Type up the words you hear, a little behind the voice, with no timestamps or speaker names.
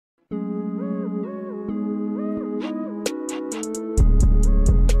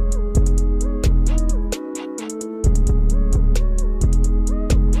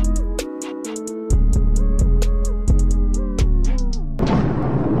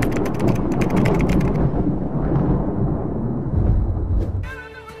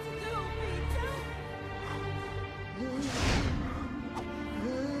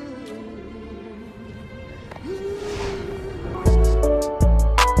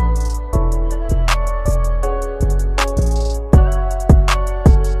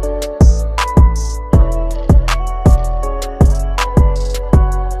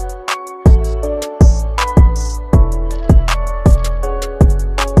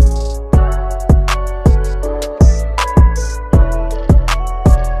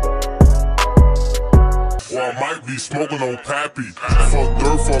smoking on Pappy. Fuck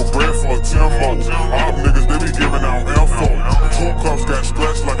dirt, fuck bread, fuck tempo. All niggas, they be giving out info. Two cups got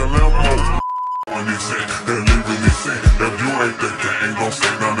stretched like a limo. When they say, they're leaving me say, if you ain't the gang, don't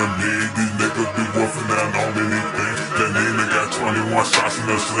say none of me. These niggas be woofing down on anything. That Nina got 21 shots in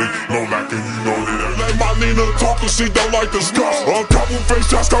the sling. No lacking, you know that. Let my Nina talk and she don't like the stuff. A couple face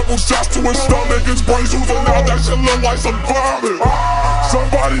shots, couple shots to his stomach. His brains oozing out, that shit look like some vomit.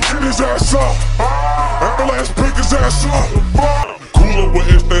 Somebody get his ass up. Ambulance pick his ass up. Cooler with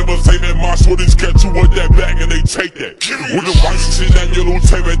his neighbors, say that my shorties catch you with that bag and they take that. With the righteous in that yellow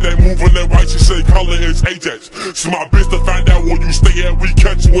tape, they moving that righteous, say color is Ajax. So my bitch to find out where you stay at, we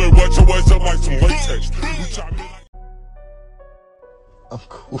catch you and wet your ass up like some latex. I'm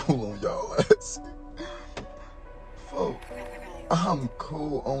cool on y'all ass. Folk, I'm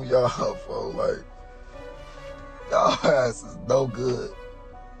cool on y'all, folk. Like, y'all ass is no good.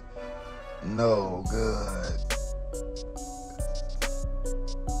 No good.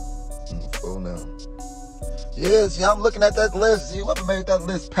 Now. Yeah, see, I'm looking at that list. See, what made that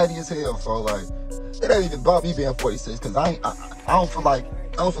list petty as hell, for like, it ain't even about me being 46, cause I don't feel like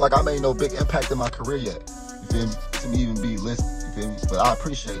I made no big impact in my career yet. You feel me? To me even be listed. You feel me? But I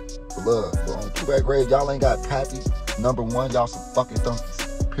appreciate the love. But on two-back grade, y'all ain't got Pappy #1. Y'all some fucking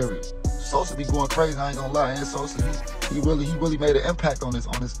donkeys. Period. Sosa be going crazy. I ain't gonna lie. And Sosa, he really made an impact on this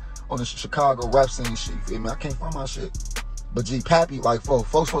Chicago rap scene shit. You feel me? I can't find my shit. But G, Pappy, like, folks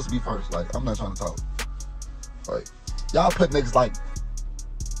supposed to be first. Like, I'm not trying to talk. Like, y'all put niggas like,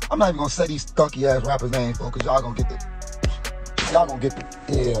 I'm not even gonna say these skunky ass rappers' names, folks, cause y'all gonna get the,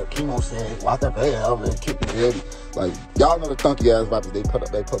 yeah, Kimo said, lock up the hell and kick the head. Like, y'all know the thunky ass rappers they put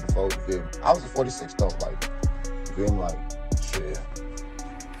before, you feel me? I was a 46 though, like, you feel me? Like, shit.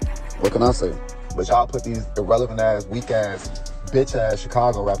 What can I say? But y'all put these irrelevant ass, weak ass, bitch ass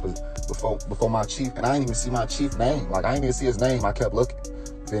Chicago rappers before my chief, and I didn't even see my chief name. Like, I didn't even see his name. I kept looking.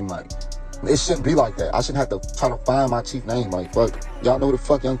 Then, like, it shouldn't be like that. I shouldn't have to try to find my chief name. Like, fuck, y'all know who the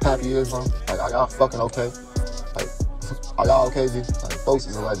fuck Young Pappy is, bro? Like, are y'all fucking okay? Like, are y'all okay, G? Like, folks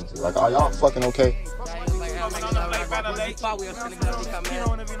is a legend, G. Like, are y'all fucking okay?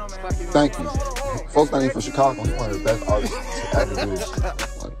 Thank you. Folks not even from Chicago. He's one of the best artists to ever do this shit.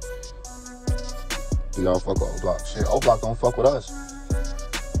 Like, do y'all fuck with O-Block? Shit, O-Block don't fuck with us.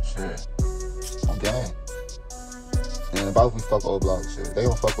 Shit. I'm gang. And about we fuck O-Block, shit. They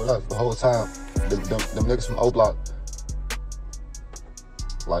don't fuck with us the whole time. Them niggas from O-Block,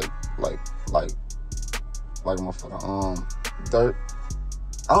 like motherfucker, Dirt.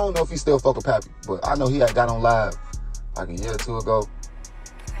 I don't know if he still fuck with Pappy, but I know he had got on live like a year or two ago.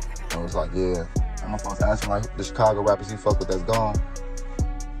 And was like, yeah. And my folks asked him like the Chicago rappers he fuck with that's gone.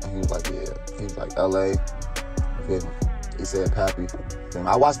 And he was like, yeah. He was like, LA. You feel me? He said Pappy.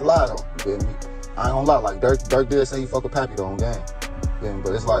 I watched the live though. You feel me? I ain't gonna lie, like Dirk did say he fuck with Pappy though on game. You feel me?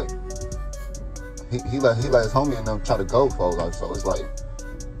 But it's like he let his homie and them try to go for like, so it's like,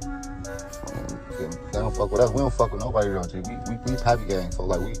 they don't fuck with us. We don't fuck with nobody though, G. We Pappy gang, so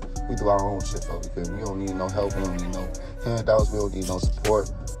like we do our own shit, folks. You feel me? We don't need no help. We don't need no handouts. We don't need no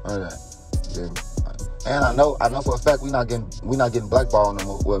support. None of that. You feel me? And I know for a fact we not getting blackballed no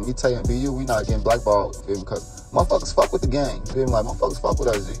more. Well, me telling BU, we not getting blackballed, you feel me? Because motherfuckers fuck with the gang. You feel me? Like, motherfuckers fuck with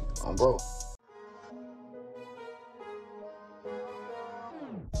us, G. Bro.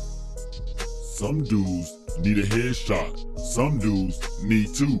 Some dudes need a headshot. Some dudes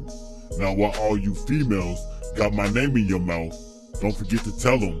need two. Now while all you females got my name in your mouth, don't forget to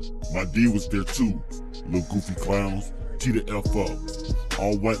tell them my D was there too. Little goofy clowns, tee the F up.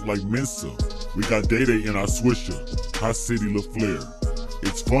 All white like Mensa. We got Day-Day in our swisher. High City LaFleur.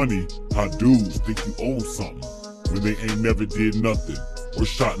 It's funny how dudes think you own something when they ain't never did nothing or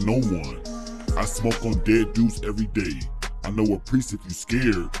shot no one. I smoke on dead dudes every day. I know a priest if you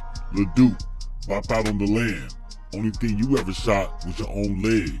scared. Lil Duke, bop out on the land. Only thing you ever shot was your own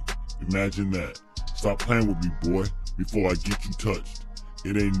leg. Imagine that. Stop playing with me, boy, before I get you touched.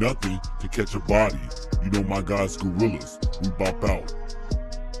 It ain't nothing to catch a body. You know my guys gorillas. We bop out.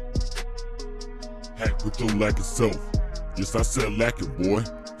 Hack with your lack of self. Yes, I said lacking, boy,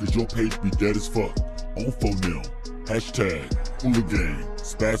 cause your page be dead as fuck. On phone now. Hashtag hooligan.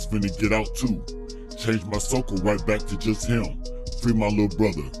 Spaz finna get out too. Change my circle right back to just him. Free my little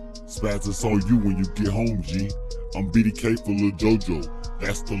brother. Spaz, it's on you when you get home, G. I'm BDK for Lil Jojo.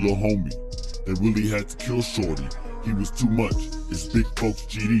 That's the little homie. They really had to kill Shorty. He was too much. It's big folks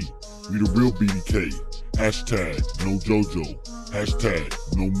GD. We the real BDK. Hashtag no JoJo. Hashtag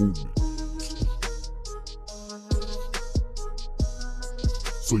no movement.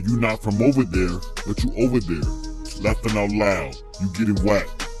 So you not from over there, but you over there. Laughing out loud, you getting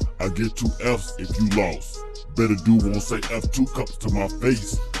whacked. I get 2 F's if you lost. Better do won't say F2 cups to my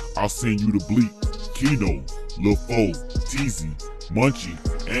face. I'll send you the bleep, Kino, Lil Fo, Teezy, Munchie,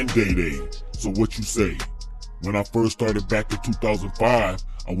 and Day Day. So what you say? When I first started back in 2005,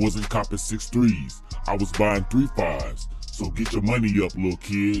 I wasn't copping 6.3s. I was buying 3.5s. So get your money up, little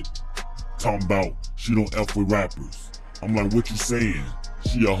kid. Talking about she don't F with rappers. I'm like, what you saying?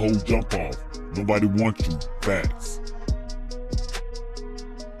 She a whole jump off. Nobody wants you. Facts.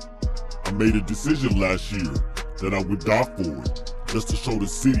 I made a decision last year that I would die for it, just to show the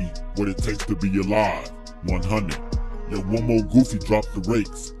city what it takes to be alive. 100. Yet one more goofy drop the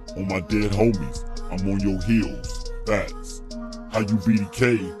rakes on my dead homies. I'm on your heels. Facts. How you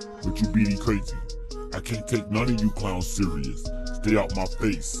BDK, but you BD crazy. I can't take none of you clowns serious. Stay out my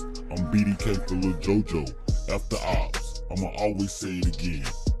face. I'm BDK for Lil JoJo. F the ops. I'ma always say it again.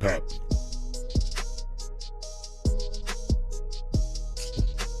 Pappy.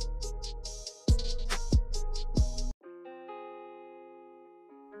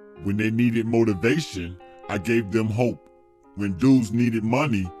 When they needed motivation, I gave them hope. When dudes needed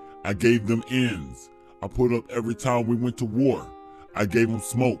money, I gave them ends. I put up every time we went to war. I gave them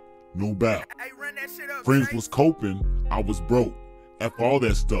smoke, no doubt. Friends was coping, I was broke. F all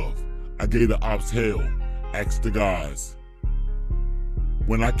that stuff. I gave the ops hell. Ask the guys.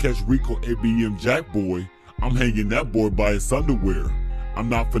 When I catch Rico ABM Jack Boy, I'm hanging that boy by his underwear. I'm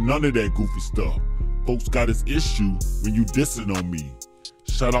not for none of that goofy stuff. Folks got his issue when you dissing on me.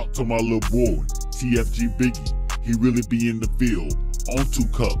 Shout out to my little boy, TFG Biggie. He really be in the field, on 2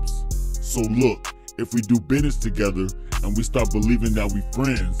 cups. So look, if we do business together and we start believing that we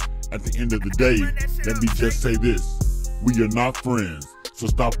friends, at the end of the day, let me just say this. We are not friends, so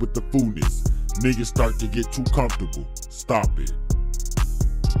stop with the foolness. Niggas start to get too comfortable. Stop it.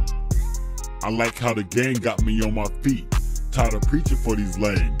 I like how the gang got me on my feet. Tired of preaching for these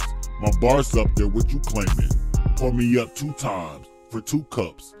lames. My bar's up there, what you claiming? Pour me up 2 times for 2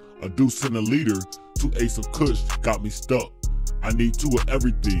 cups. A deuce and a liter, 2 ace of kush got me stuck. I need 2 of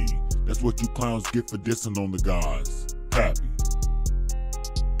everything. That's what you clowns get for dissing on the guys. Pappy.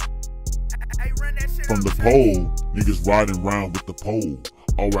 From the pole, niggas riding around with the pole.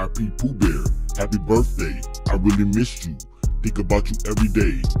 R.I.P. Pooh Bear, happy birthday. I really missed you. Think about you every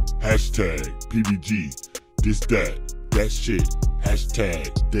day. Hashtag PBG. This that shit.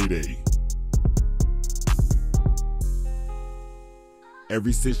 Hashtag Day Day.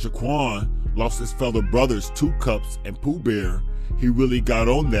 Ever since Shaquan lost his fellow brothers 2 cups and Pooh Bear, he really got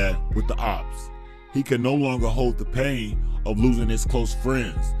on that with the ops. He can no longer hold the pain of losing his close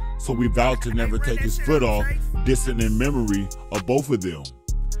friends, so we vowed to never take his foot off, dissing in memory of both of them.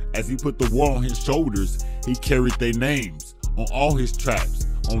 As he put the war on his shoulders, he carried their names on all his tracks,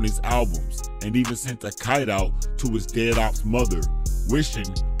 on his albums, and even sent a kite out to his dead op's mother, wishing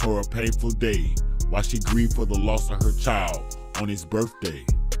her a painful day while she grieved for the loss of her child on his birthday.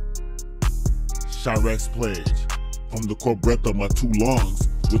 Chirac's pledge. From the core breath of my 2 lungs,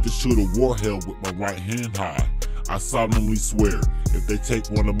 with the shoot of war held with my right hand high, I solemnly swear, if they take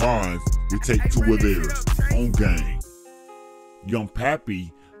one of mine, we take 2 of theirs. On gang. Young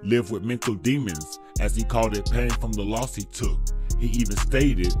Pappy lived with mental demons, as he called it pain from the loss he took. He even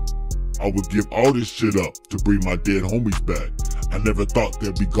stated, I would give all this shit up to bring my dead homies back. I never thought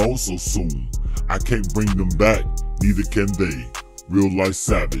they'd be gone so soon. I can't bring them back, neither can they. Real life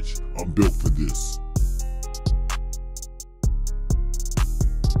savage, I'm built for this.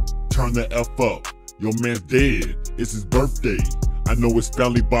 Turn the F up, your man's dead, it's his birthday. I know his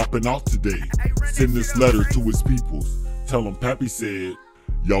family bopping out today. Send this letter to his peoples. Tell him Pappy said,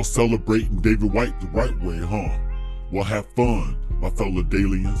 y'all celebrating David White the right way, huh? Well, have fun, my fellow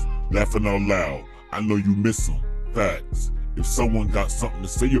Dalians. Laughing out loud, I know you miss him. Facts. If someone got something to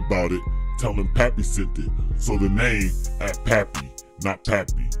say about it, tell him Pappy sent it. So the name at Pappy, not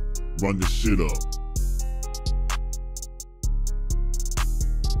Pappy. Run this shit up.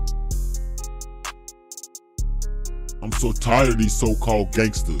 I'm so tired of these so-called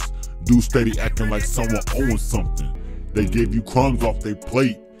gangsters. Dudes steady acting like someone owns something. They gave you crumbs off their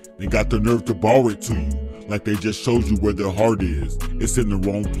plate, then got the nerve to borrow it to you. Like they just showed you where their heart is. It's in the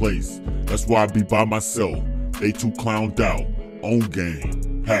wrong place. That's why I be by myself. They too clowned out. On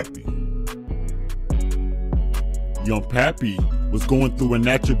game. Happy. Young Pappy was going through an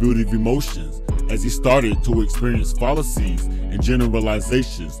attribute of emotions as he started to experience fallacies and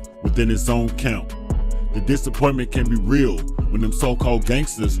generalizations within his own camp. The disappointment can be real when them so-called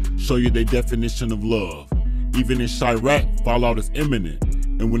gangsters show you their definition of love. Even in Chirac, fallout is imminent,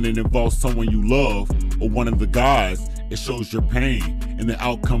 and when it involves someone you love or one of the guys, it shows your pain and the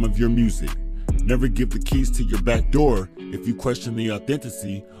outcome of your music. Never give the keys to your back door if you question the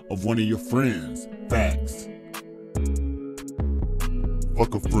authenticity of one of your friends. Facts.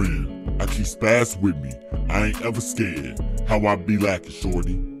 fuck a friend. I keep spaz with me, I ain't ever scared. How I be lacking,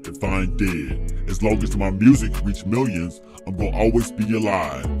 shorty, if I ain't dead. As long as my music reach millions, I'm gonna always be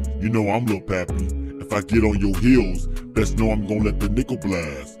alive. You know I'm Lil Pappy. If I get on your heels, best know I'm gonna let the nickel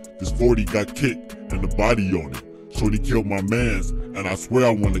blast. This 40 got kicked and the body on it. Shorty killed my mans, and I swear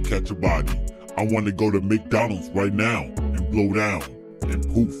I wanna catch a body. I wanna go to McDonald's right now and blow down, and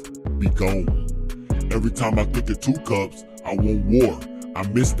poof, be gone. Every time I think of 2 cups, I want war. I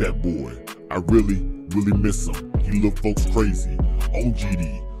miss that boy. I really miss him. He little folks crazy. On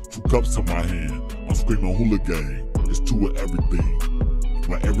GD, 2 cups in my hand. I'm screaming hula gang. It's 2 of everything.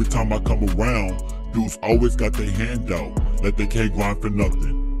 Like every time I come around, dudes always got their hand out, like they can't grind for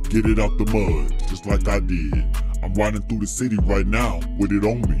nothing. Get it out the mud, just like I did. I'm riding through the city right now with it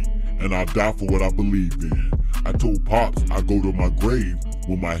on me, and I die for what I believe in. I told Pops I go to my grave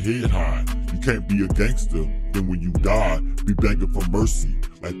with my head high. You can't be a gangster, then when you die, be begging for mercy.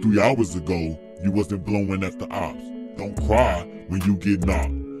 Like 3 hours ago, you wasn't blowing at the ops. Don't cry when you get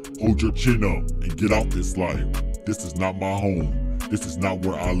knocked. Hold your chin up and get out this life. This is not my home. This is not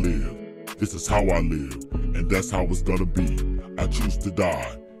where I live. This is how I live, and that's how it's gonna be. I choose to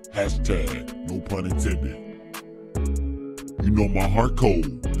die. Hashtag, no pun intended. You know my heart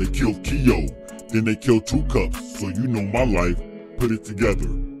cold. They killed Keo, then they killed 2 cups. So you know my life. Put it together.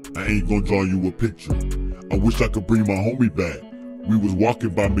 I ain't gonna draw you a picture. I wish I could bring my homie back. We was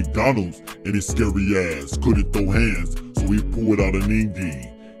walking by McDonald's and his scary ass couldn't throw hands, so he pulled out an Indy.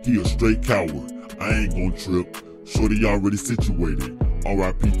 He a straight coward. I ain't gonna trip. Shorty already situated.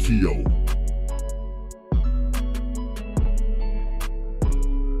 R.I.P. Keo.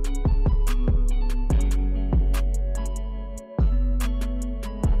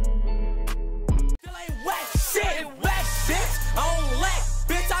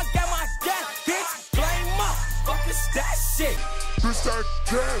 Bitch, that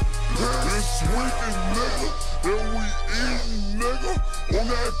cat, it's sweeping, nigga, and we eating, nigga, on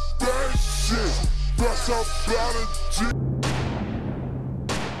that bad shit. Bust up about a G.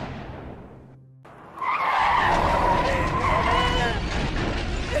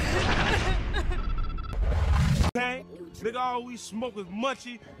 Okay? Nigga, all we smoke is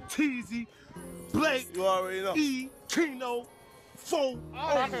Munchie, Teasy, Blake, You already know. E, Kino, Fo.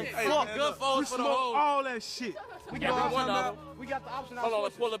 Good phones We for the smoke whole. all that shit. We got one of them. We got the option. Hold on,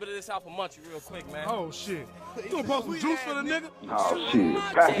 let's pull a little bit of this out for Munchie real quick, man. Oh shit. You gonna pour some juice for the nigga? Oh shit,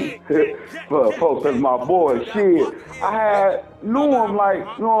 Pappy. But folks, that's my boy. Shit, I knew him like,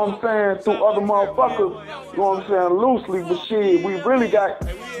 you know what I'm saying, through other motherfuckers, you know what I'm saying, loosely, but shit, we really got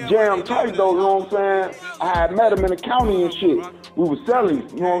jammed tight though, you know what I'm saying. I had met him in the county and shit. We was selling,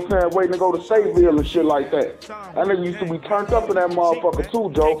 you know what I'm saying, waiting to go to Stateville and shit like that. That nigga used to be turned up in that motherfucker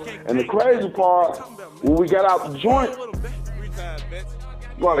too, Joe. And the crazy part, when we got out the joint,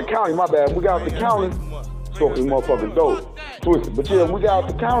 well, the county, my bad, we got out the county, talking motherfucking dope, twisted. But yeah, we got out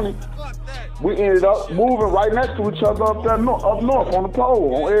the county, we ended up moving right next to each other up there up north on the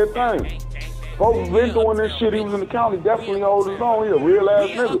pole, on everything. Folks been doing this shit, he was in the county, definitely hold his own, he a real ass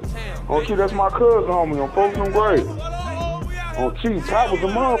nigga. On Chief, that's my cousin, homie, on folks in grade. On Chief, Pat was a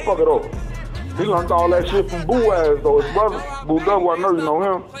motherfucker though. He learned all that shit from Boo ass though, his brother, Boo W, I know you know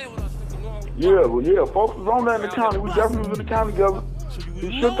him. Yeah, well yeah, folks was on there in the county, we definitely was in the county together.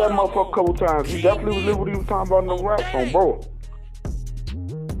 He shook that motherfucker a couple times. He definitely was living what he was talking about in the rap song, bro.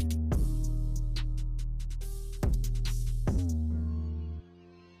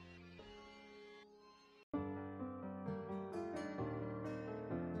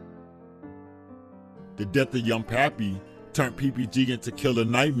 The death of young Pappy turned PPG into killer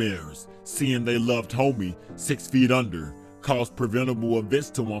nightmares, seeing they loved homie 6 feet under, caused preventable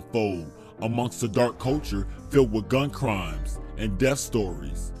events to unfold amongst a dark culture filled with gun crimes and death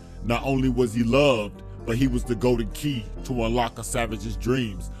stories. Not only was he loved, but he was the golden key to unlock a savage's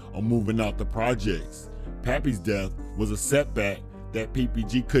dreams of moving out the projects. Pappy's death was a setback that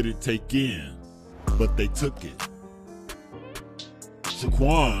PPG couldn't take in, but they took it.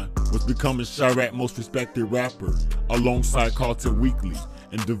 Shaquan was becoming Chirac's most respected rapper alongside Carlton Weekly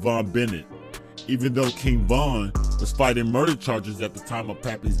and Devon Bennett. Even though King Von was fighting murder charges at the time of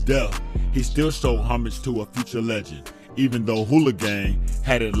Pappy's death, he still showed homage to a future legend, even though Hula Gang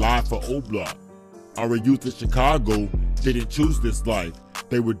had it live for O Block. Our youth in Chicago didn't choose this life,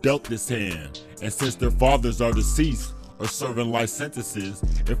 they were dealt this hand, and since their fathers are deceased or serving life sentences,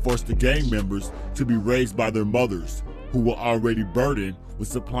 it forced the gang members to be raised by their mothers, who were already burdened with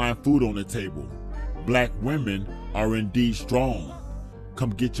supplying food on the table. Black women are indeed strong. Come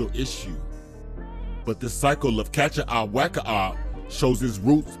get your issue. But the cycle of catch-a-eye, whack-a-eye shows its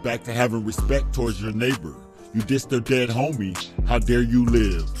roots back to having respect towards your neighbor. You dissed their dead homie. How dare you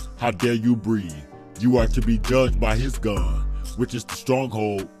live? How dare you breathe? You are to be judged by his gun, which is the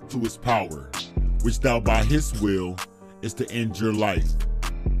stronghold to his power, which thou by his will is to end your life.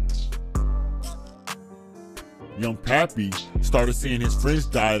 Young Pappy started seeing his friends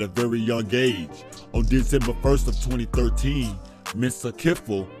die at a very young age. On December 1st of 2013, Mr.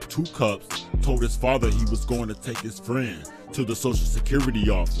 Kiffle, 2 Cups, told his father he was going to take his friend to the Social Security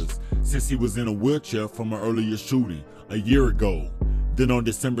office since he was in a wheelchair from an earlier shooting a year ago. Then on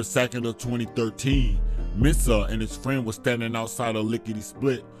December 2nd of 2013, Mensa and his friend were standing outside a lickety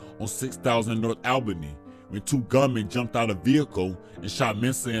split on 6000 North Albany when 2 gunmen jumped out of a vehicle and shot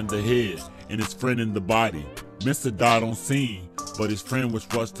Mensa in the head and his friend in the body. Mensa died on scene, but his friend was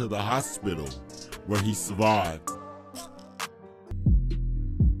rushed to the hospital where he survived.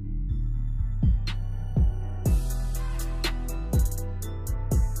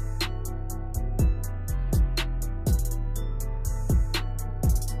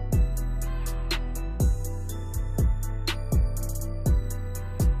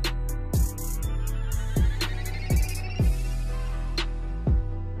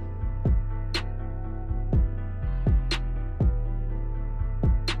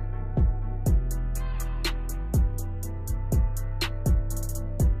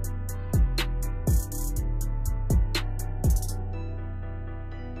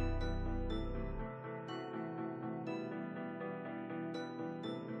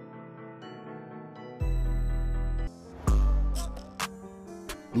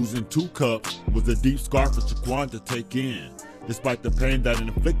 Losing 2 Cups was a deep scar for Shaquan to take in. Despite the pain that it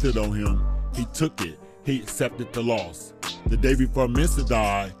inflicted on him, he took it. He accepted the loss. The day before Mensa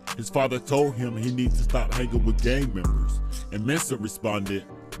died, his father told him he needed to stop hanging with gang members. And Mensa responded,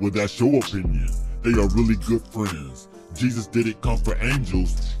 "Well, that's your opinion. They are really good friends. Jesus didn't come for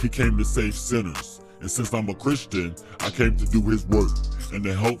angels, he came to save sinners. And since I'm a Christian, I came to do his work and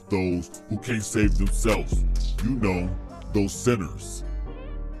to help those who can't save themselves. You know, those sinners."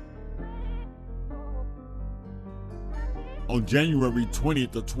 On January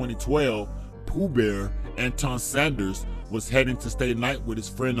 20th of 2012, Pooh Bear, Anton Sanders, was heading to stay night with his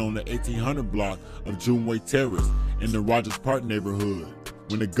friend on the 1800 block of Juneway Terrace in the Rogers Park neighborhood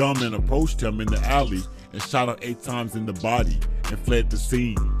when a gunman approached him in the alley and shot him 8 times in the body and fled the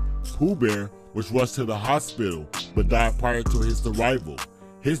scene. Pooh Bear was rushed to the hospital but died prior to his arrival.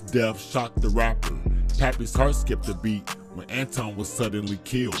 His death shocked the rapper. Pappy's heart skipped a beat when Anton was suddenly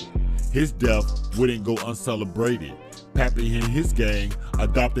killed. His death wouldn't go uncelebrated. Pappy and his gang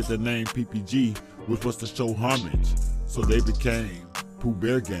adopted the name PPG, which was to show homage, so they became Pooh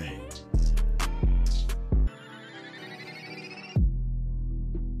Bear Gang.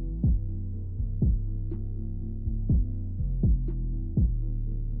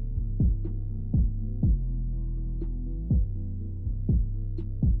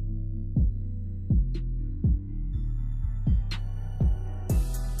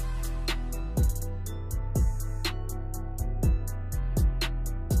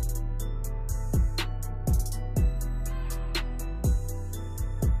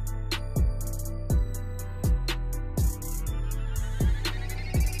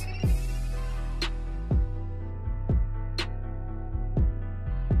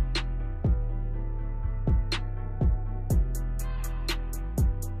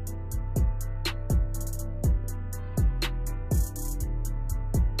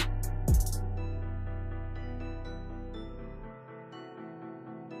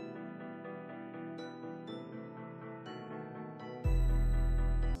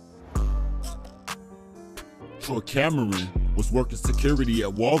 Troy Cameron was working security at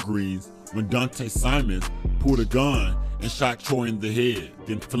Walgreens when Dante Simons pulled a gun and shot Troy in the head,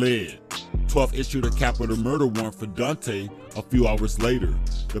 then fled. 12 issued a capital murder warrant for Dante a few hours later.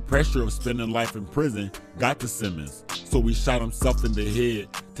 The pressure of spending life in prison got to Simmons, so he shot himself in the head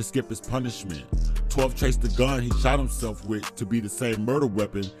to skip his punishment. 12 traced the gun he shot himself with to be the same murder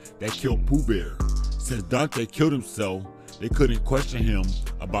weapon that killed Pooh Bear. Since Dante killed himself, they couldn't question him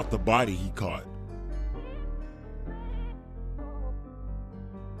about the body he caught.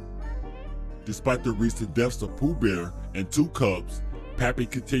 Despite the recent deaths of Pooh Bear and 2 Cubs, Pappy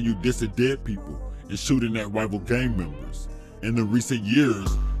continued dissing dead people and shooting at rival gang members. In the recent years,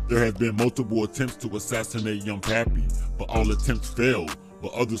 there have been multiple attempts to assassinate young Pappy, but all attempts failed,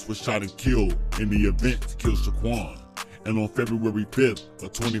 while others were shot and killed in the event to kill Shaquan. And on February 5th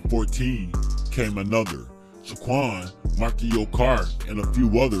of 2014 came another. Shaquan, Marky O'Carr, and a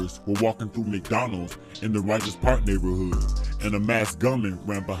few others were walking through McDonald's in the Rogers Park neighborhood, and a masked gunman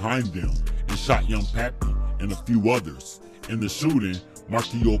ran behind them and shot young Pappy and a few others. In the shooting,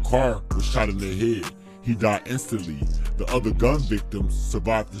 Marky O'Carr was shot in the head. He died instantly. The other gun victims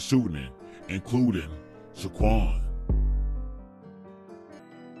survived the shooting, including Shaquan.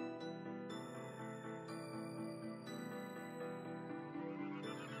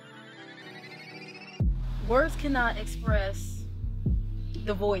 Words cannot express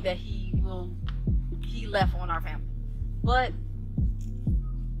the void that he left on our family. But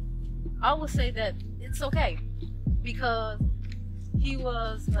I would say that it's okay, because he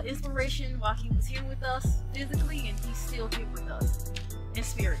was an inspiration while he was here with us physically, and he's still here with us in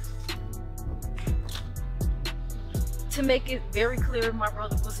spirit. To make it very clear, my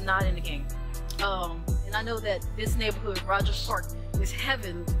brother was not in the gang. And I know that this neighborhood, Rogers Park, is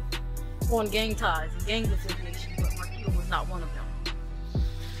heaven on gang ties and gang affiliation, but Marquito was not one of them.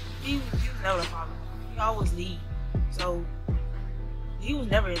 He was never a problem. He always lead. So he was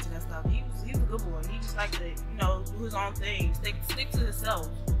never into that stuff. He was a good boy. He just liked to, do his own thing, stick to himself.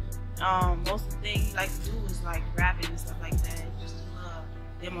 Most of the things he likes to do is like rapping and stuff like that. Just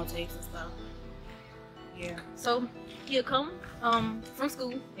demo takes and stuff. Yeah. So he'll come from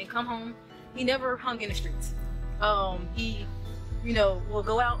school and come home. He never hung in the streets. He, will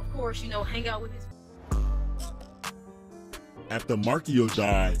go out, of course, hang out with his. After Marquito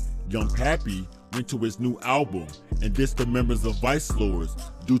died, young Pappy went to his new album and dissed the members of Vice Lords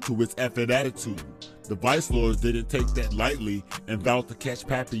due to his effort attitude. The Vice Lords didn't take that lightly and vowed to catch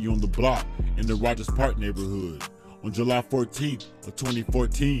Pappy on the block in the Rogers Park neighborhood. On July 14th of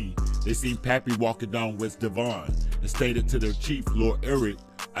 2014, they seen Pappy walking down West Devon and stated to their chief, Lord Eric,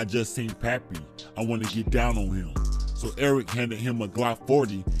 "I just seen Pappy. I want to get down on him." So Eric handed him a Glock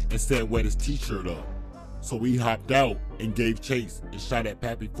 40 and said wet his t-shirt up. So he hopped out and gave chase and shot at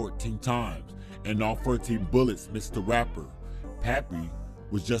Pappy 14 times, and all 14 bullets missed the rapper. Pappy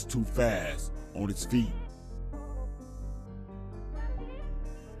was just too fast on his feet.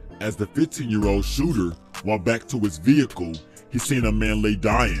 As the 15-year-old shooter walked back to his vehicle, he seen a man lay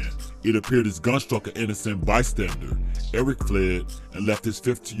dying. It appeared his gun struck an innocent bystander. Eric fled and left his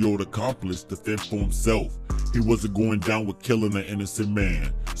 15-year-old accomplice to fend for himself. He wasn't going down with killing an innocent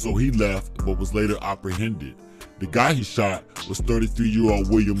man, so he left but was later apprehended. The guy he shot was 33-year-old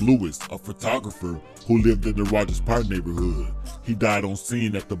William Lewis, a photographer who lived in the Rogers Park neighborhood. He died on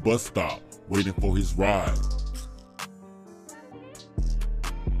scene at the bus stop, waiting for his ride.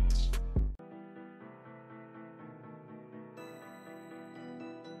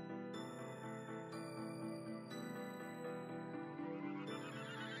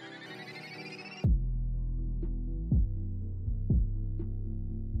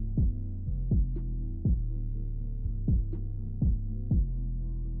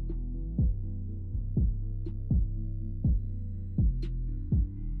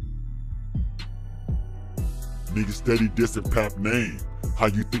 Niggas steady dissing Pap name. How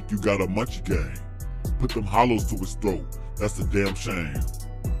you think you got a munchie gang? Put them hollows to his throat. That's a damn shame.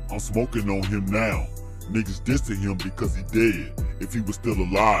 I'm smoking on him now. Niggas dissing him because he dead. If he was still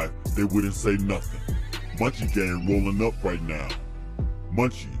alive, they wouldn't say nothing. Munchie gang rolling up right now.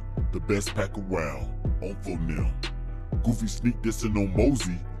 Munchie, the best pack around. On for them. Goofy sneak dissing on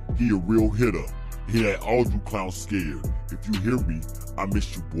Mosey. He a real hitter. He had all you clowns scared. If you hear me, I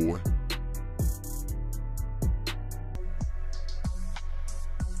miss you, boy.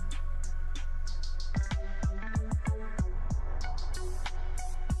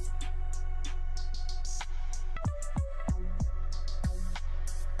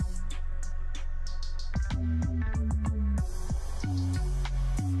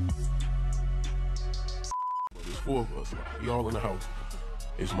 Four of us, we all in the house.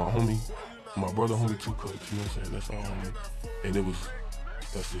 It's my homie, my brother homie, two cousins, you know what I'm saying? That's all homie. And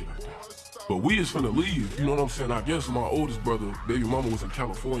that's it right there. But we is finna leave, you know what I'm saying? I guess my oldest brother, baby mama was in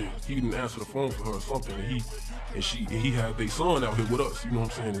California. He didn't answer the phone for her or something, and he had their son out here with us, you know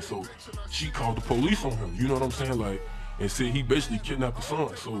what I'm saying? And so she called the police on him, you know what I'm saying? Like, and said he basically kidnapped the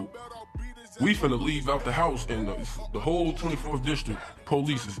son. So we finna leave out the house, and the whole 24th district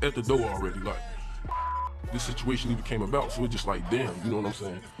police is at the door already, like. This situation even came about, so it's just like, damn, you know what I'm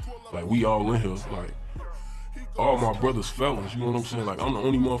saying? Like, we all in here, like, all my brothers felons, you know what I'm saying? Like, I'm the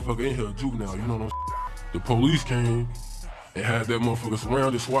only motherfucker in here juvenile, you know what I'm saying? The police came and had that motherfucker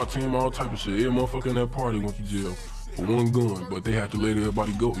surrounded, SWAT team, all type of shit. Every motherfucker in that party went to jail for one gun, but they had to let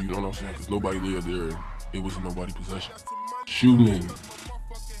everybody go, you know what I'm saying? Because nobody lived there, and it wasn't nobody's possession. Shooting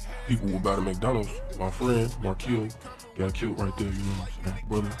people were about to McDonald's. My friend, Marquito, got killed right there, you know what I'm saying?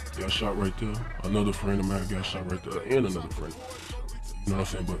 Brother got shot right there. Another friend of mine got shot right there, and another friend. You know what I'm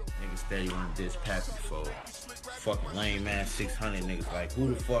saying? But niggas steady on this Pappy for fucking lame ass 600 niggas. Like,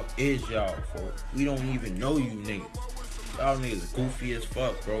 who the fuck is y'all, folks? We don't even know you niggas. Y'all niggas goofy as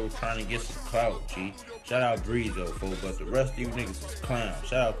fuck, bro. Trying to get some clout, G. Shout out Breeze, though, folks. But the rest of you niggas is clowns.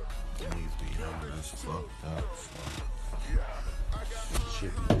 Shout out. Niggas be young, that's fucked up.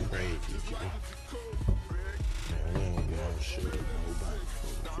 Shit be crazy, G. Man, we ain't gonna be able to shoot at nobody,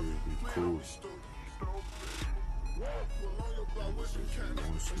 folks. It be cool.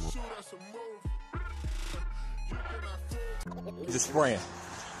 Just spraying.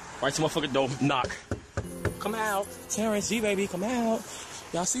 Right to motherfucking door, knock. Come out. Terrence G, baby, come out.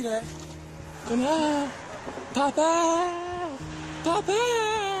 Y'all see that? Come out. Pop out. Pop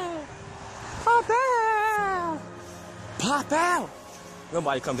out. Pop out. Pop out.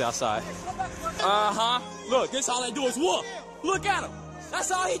 Nobody comes outside. Look, this all they do is whoop. Look at him.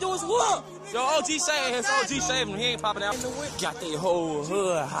 That's all he do is whoop. Yo, OG saved his OG saved him. He ain't popping out. Got the whole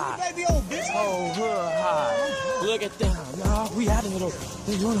hood high. Whole hood high. Look at them. Nah, we out of here though.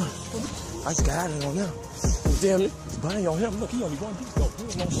 I just got out of here now. Damn it. Bunny on him. Look, he only one piece though. He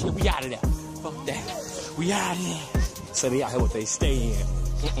ain't no shit. We out of there. Fuck that. We out of there. So they out here what they stay in.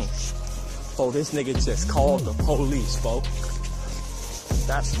 Fo, this nigga just called the police, folks.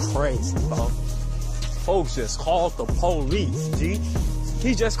 That's crazy, folks. Folks just called the police, G.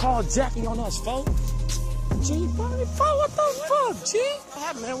 He just called Jackie on us, folks. G, what the fuck, G? What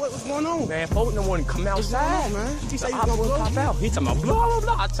happened, man? What's going on? Man, folks don't want to come outside, man. He said I he was wouldn't gonna pop out. He talking about blah, blah,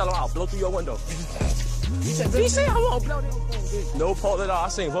 blah. I tell him I'll blow through your window. He said I won't blow through your window. No pole at all. I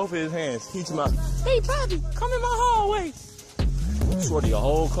seen both of his hands. He talking about, hey, Pappy, come in my hallway. Shorty a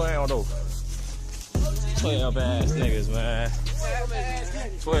whole clown, though. 12 ass niggas, man.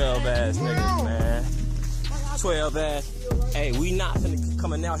 12 ass niggas, man. 12 ass. Hey, we not finna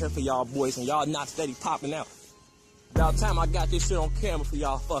coming out here for y'all boys, and y'all not steady popping out. About time I got this shit on camera for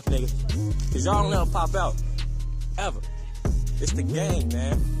y'all fuck niggas. Cause y'all don't ever pop out. Ever. It's the game,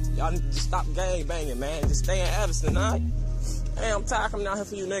 man. Y'all need to stop gang banging, man. Just stay in Evanston, alright? Hey, I'm tired of coming out here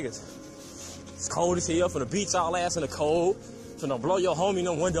for you niggas. It's cold as hell, finna beat y'all ass in the cold. Finna blow your homie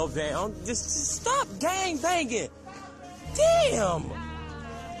no window down. Just stop gang banging. Damn.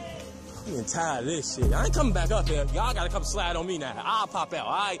 I'm getting tired of this shit. I ain't coming back up here. Y'all gotta come slide on me now. I'll pop out,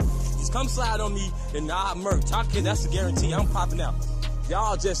 alright? Just come slide on me and I'll merch. That's a guarantee. I'm popping out.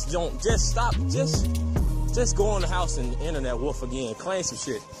 Y'all just don't, just stop. Just go in the house and internet wolf again. Claim some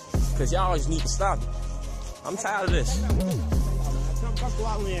shit. Cause y'all just need to stop it. I'm tired of this. Go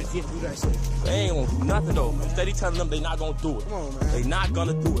out there and get through that shit. They ain't gonna do nothing though. I'm steady telling them they not gonna do it. Come on, man. They not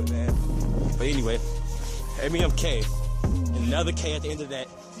gonna do it, man. But anyway, M.E.M.K. and another K at the end of that.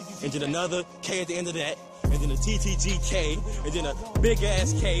 And then another K at the end of that, and then a TTGK, and then a big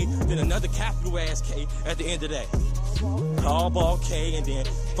ass K, then another capital ass K at the end of that. Tallball K, and then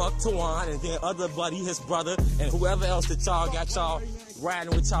fuck Tawan, and then other buddy, his brother, and whoever else that y'all got y'all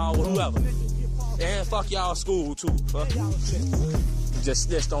riding with y'all or whoever. And fuck y'all school too. Just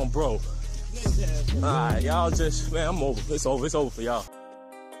snitched on bro. Alright, y'all just, man, I'm over. It's over for y'all.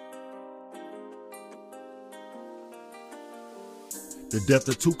 The death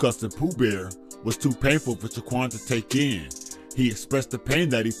of Two Cuss and Pooh Bear was too painful for Shaquan to take in. He expressed the pain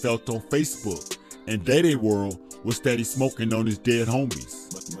that he felt on Facebook, and Day World was steady smoking on his dead homies.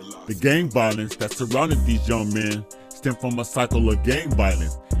 The gang violence that surrounded these young men stemmed from a cycle of gang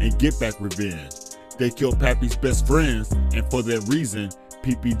violence and get back revenge. They killed Pappy's best friends, and for that reason,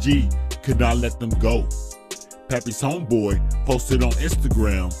 PPG could not let them go. Pappy's homeboy posted on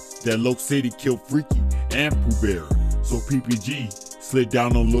Instagram that Loke City killed Freaky and Pooh Bear, so PPG slid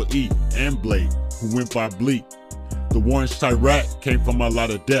down on Lil E and Blake, who went by Bleak. The Warren Chirac came from a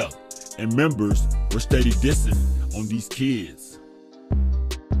lot of depth, and members were steady dissing on these kids.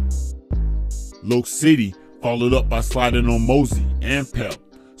 Loke City followed up by sliding on Mosey and Pep,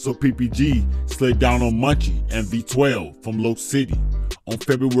 so PPG slid down on Munchie and V12 from Loke City. On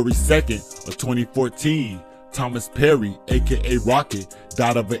February 2nd of 2014, Thomas Perry, aka Rocket,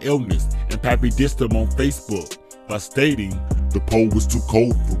 died of an illness, and Pappy dissed him on Facebook by stating, "The pole was too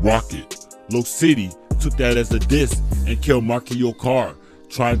cold for Rocket." Loke City took that as a diss and killed Marquio Carr,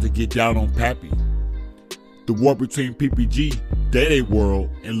 trying to get down on Pappy. The war between PPG, Day World,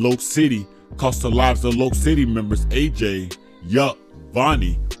 and Loke City cost the lives of Loke City members AJ, Yuck,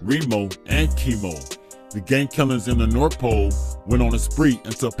 Vonnie, Remo, and Chemo. The gang killings in the North Pole went on a spree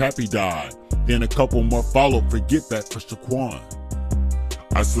until Pappy died. Then a couple more followed for get back for Shaquan.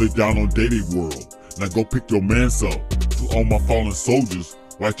 I slid down on Day World. Now go pick your mans up. To all my fallen soldiers,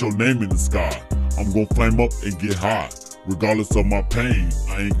 write your name in the sky. I'm gonna flame up and get high. Regardless of my pain,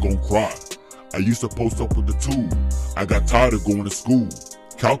 I ain't gonna cry. I used to post up with the two. I got tired of going to school.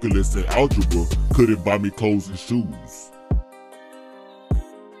 Calculus and algebra couldn't buy me clothes and shoes.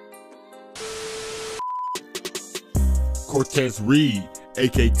 Cortez Reed,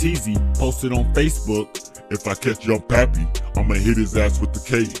 aka TZ, posted on Facebook, "If I catch Young Pappy, I'ma hit his ass with the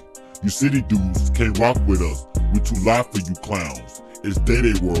K. You city dudes can't rock with us. We too live for you clowns. It's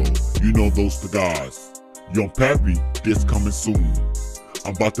Day World, you know those cigars. Young Pappy, this coming soon.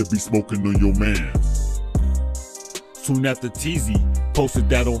 I'm about to be smoking on your mans." Soon after TZ posted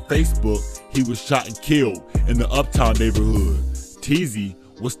that on Facebook, he was shot and killed in the Uptown neighborhood. TZ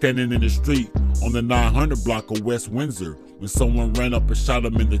was standing in the street on the 900 block of West Windsor when someone ran up and shot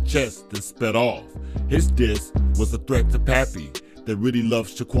him in the chest, then sped off. His diss was a threat to Pappy that really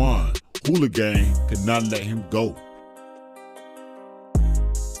loves Shaquan. Hula Gang could not let him go.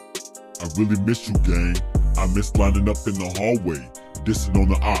 "I really miss you, gang. I miss lining up in the hallway, dissing on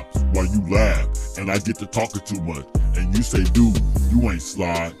the ops while you laugh, and I get to talking too much. And you say, dude, you ain't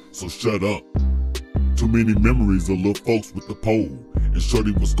slide, so shut up. Too many memories of little folks with the pole, and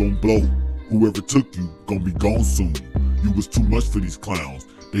shorty was gon' blow. Whoever took you, gon' be gone soon. You was too much for these clowns.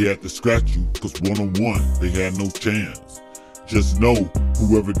 They had to scratch you, cause one-on-one, they had no chance. Just know,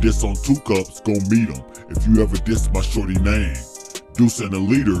 whoever diss on 2 cups, gon' meet him. If you ever diss my shorty name. Deuce and a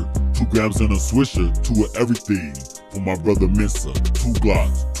liter, 2 grams and a swisher, 2 of everything. For my brother Mensa, 2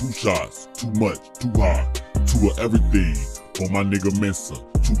 Glocks, 2 shots, too much, too hot, 2 of everything. For my nigga Mensa,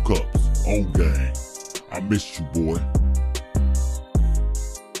 2 cups, on gang. I missed you, boy.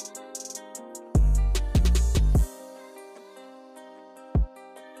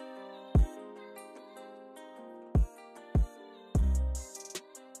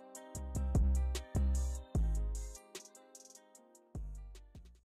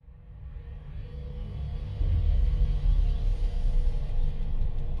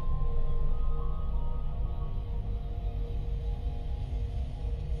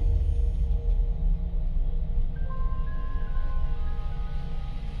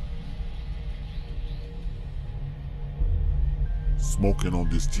 Smoking on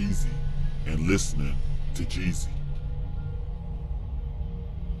this TZ and listening to Jeezy.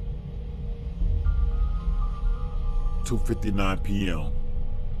 "2:59 p.m.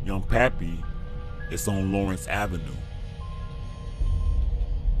 Young Pappy is on Lawrence Avenue.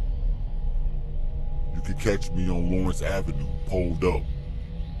 You can catch me on Lawrence Avenue, pulled up.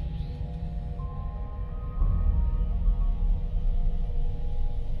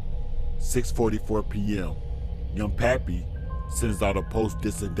 6:44 p.m. Young Pappy sends out a post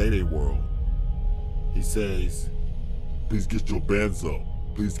dissing Day World. He says, "Please get your bands up.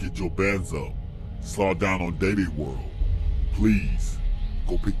 Please get your bands up. Slow down on Day World. Please,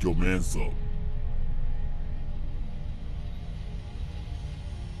 go pick your mans up."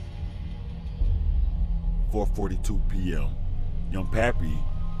 "4:42 p.m. Young Pappy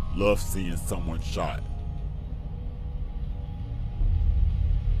loves seeing someone shot.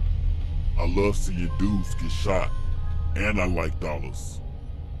 "I love seeing dudes get shot, and I like dollars."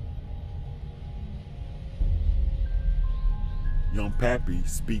 Young Pappy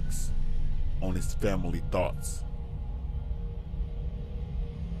speaks on his family thoughts.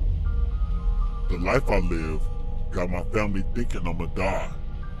 "The life I live got my family thinking I'ma die.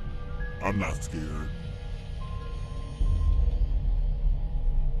 I'm not scared."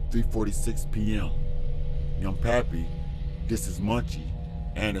 3:46 p.m. Young Pappy disses Munchie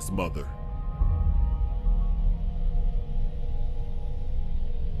and his mother.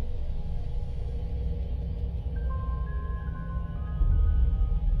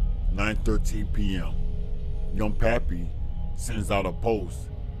 "9:13 p.m. Young Pappy sends out a post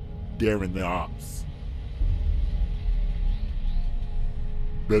daring the ops.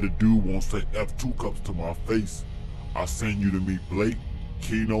 "Better dude won't say F2 cups to my face. I send you to meet Blake,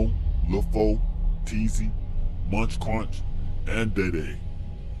 Keno, Lil-Fo, TZ, Munch Crunch, and Day.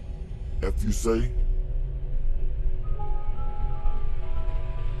 F you say?"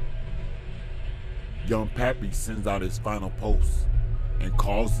 Young Pappy sends out his final post and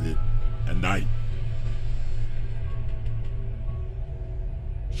calls it a night.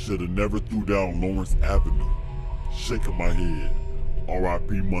 "Shoulda never threw down Lawrence Avenue. Shaking my head.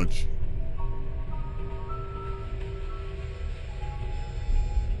 R.I.P. Munchie."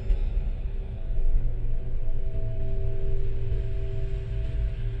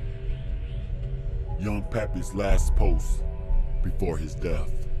 Young Pappy's last post before his death.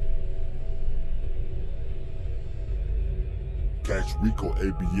 "Catch Rico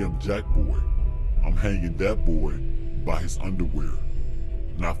ABM Jack Boy. I'm hanging that boy by his underwear.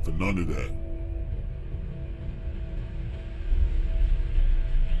 Not for none of that."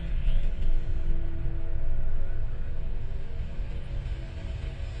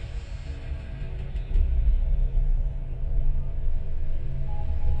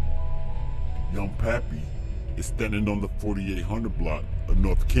 Young Pappy is standing on the 4800 block of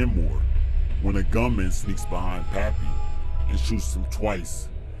North Kenmore when a gunman sneaks behind Pappy and shoots him twice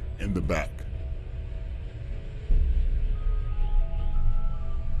in the back.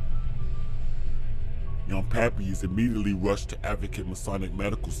 Young Pappy is immediately rushed to Advocate Masonic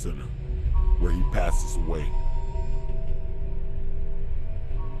Medical Center, where he passes away.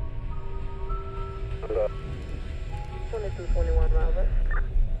 Hello. 2221 Robert.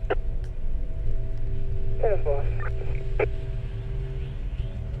 Yes, boss.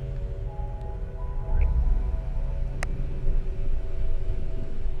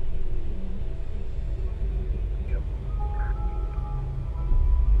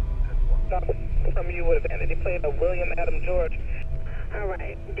 Some of you would have vanity played of William Adam George. All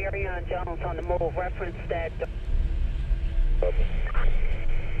right, Darion Jones on the move. Reference that.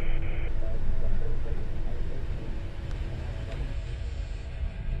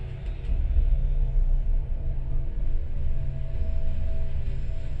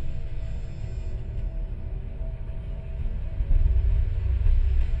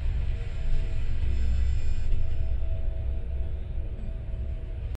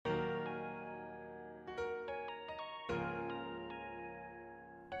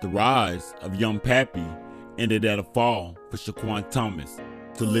 The rise of young Pappy ended at a fall for Shaquan Thomas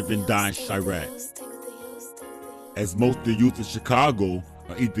to live and die in Chirac. As most of the youth of Chicago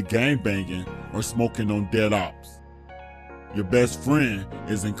are either gangbanging or smoking on dead ops. Your best friend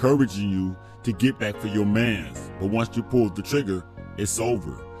is encouraging you to get back for your mans, but once you pull the trigger, it's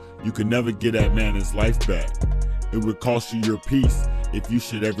over. You can never get that man's life back. It would cost you your peace if you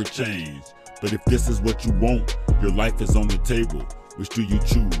should ever change. But if this is what you want, your life is on the table. Which do you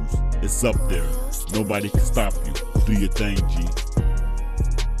choose? It's up there. Nobody can stop you. Do your thing, G.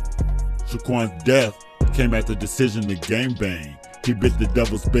 Shaquan's death came at the decision to gangbang. He bit the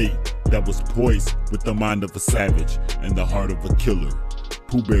devil's bait that was poised with the mind of a savage and the heart of a killer.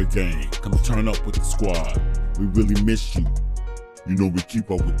 Pooh Bear Gang, come turn up with the squad. We really miss you. You know we keep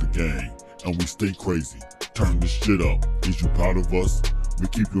up with the gang, and we stay crazy. Turn this shit up. Is you proud of us? We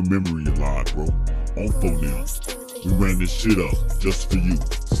keep your memory alive, bro. On phone now. We ran this shit up just for you.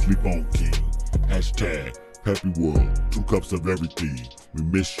 Sleep on, King. Hashtag Pappy World. 2 cups of everything. We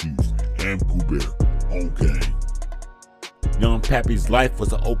miss you. And Pooh Bear. On gang. Young Pappy's life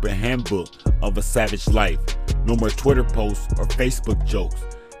was an open handbook of a savage life. No more Twitter posts or Facebook jokes.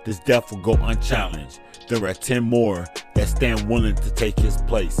 This death will go unchallenged. There are 10 more that stand willing to take his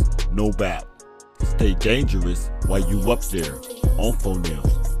place. No doubt. Stay dangerous while you up there. On phone now.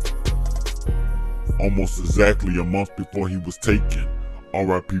 Almost exactly a month before he was taken.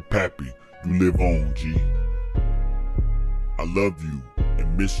 R.I.P. Pappy, you live on, G. I love you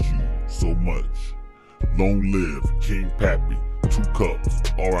and miss you so much. Long live King Pappy. 2 cups,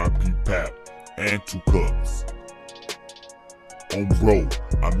 R.I.P. Pap, and 2 cups. On bro,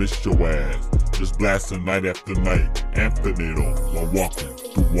 I miss your ass. Just blasting night after night, Infinito while walking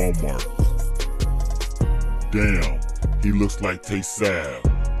through Walmart. Damn, he looks like Tay Sav.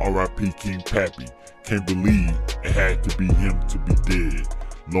 R.I.P. King Pappy. Can't believe it had to be him to be dead.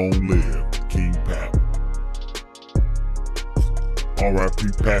 Long live King Pap. R.I.P.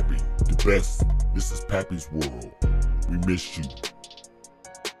 Pappy, the best. This is Pappy's world. We miss you.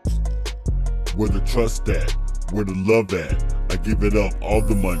 Where the trust at? Where the love at? I give it up all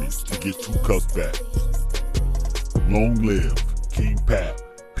the money to get 2 cups back. Long live King Pap,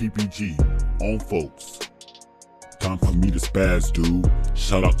 PPG, on folks. Time for me to spaz, dude.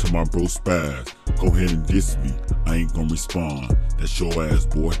 Shout out to my bro Spaz. Go ahead and diss me. I ain't gonna respond. That's your ass,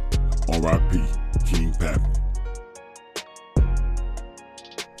 boy. R.I.P. King Pappy.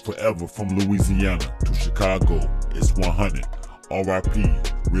 Forever from Louisiana to Chicago, it's 100. R.I.P.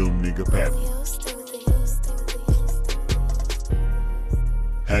 Real nigga Pappy.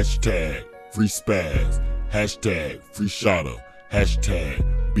 Hashtag free spaz. Hashtag free shotter. Hashtag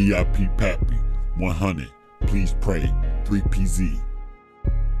BIP Pappy. 100. Please pray. 3PZ.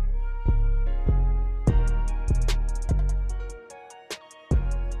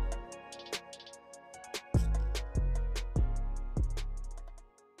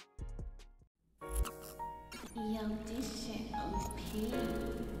 Yo, this shit OP.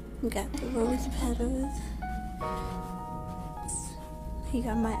 Got the rose petals. He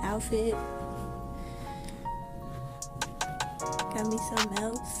got my outfit. Got me something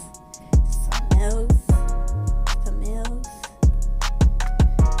else. Something else. Something else.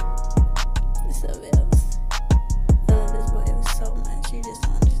 Something else. I love this boy so much. You just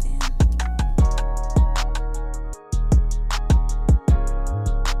don't understand.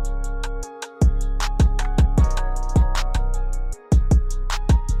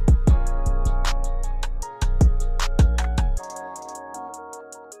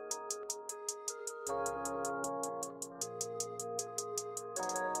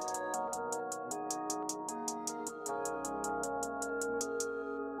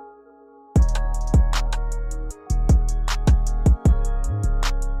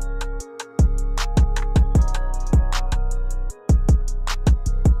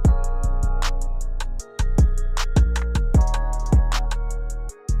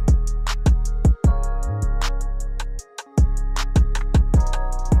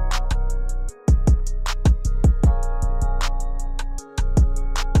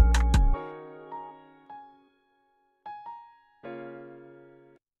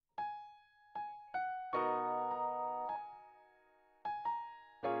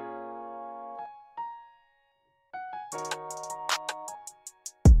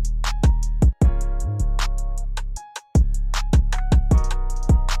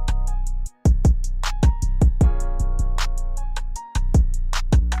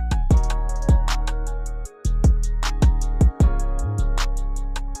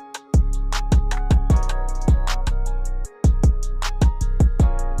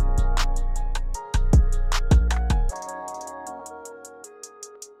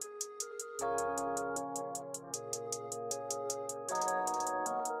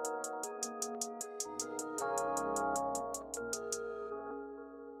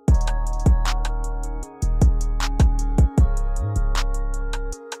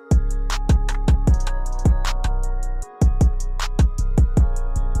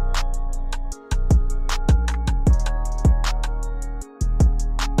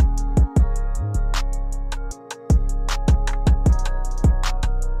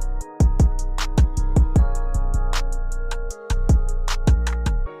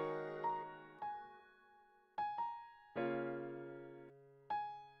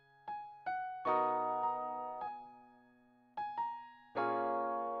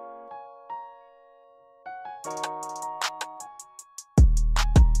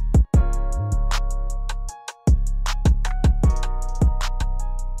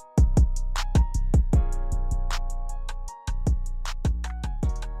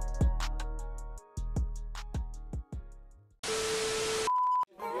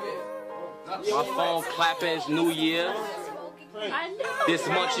 My phone clapping, it's New Year. This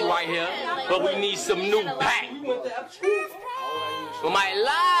Munchie right here, but we need some new pack. On my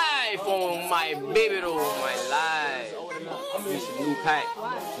life, on my baby though, on my life. We need some new pack.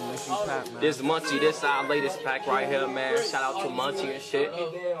 This Munchie, this our latest pack right here, man. Shout out to Munchie and shit.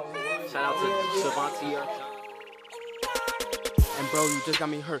 Shout out to Shavanti. And bro, you just got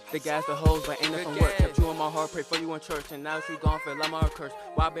me hurt. The gas, the hoes, but ain't nothing work. Kept you in my heart, pray for you in church. And now she gone, feel like my curse.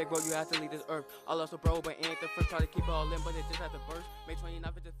 Why big bro, you have to leave this earth. I love so bro, but ain't the first. Try to keep it all in, but it just had to burst. May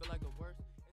 29th, it just feel like the worst.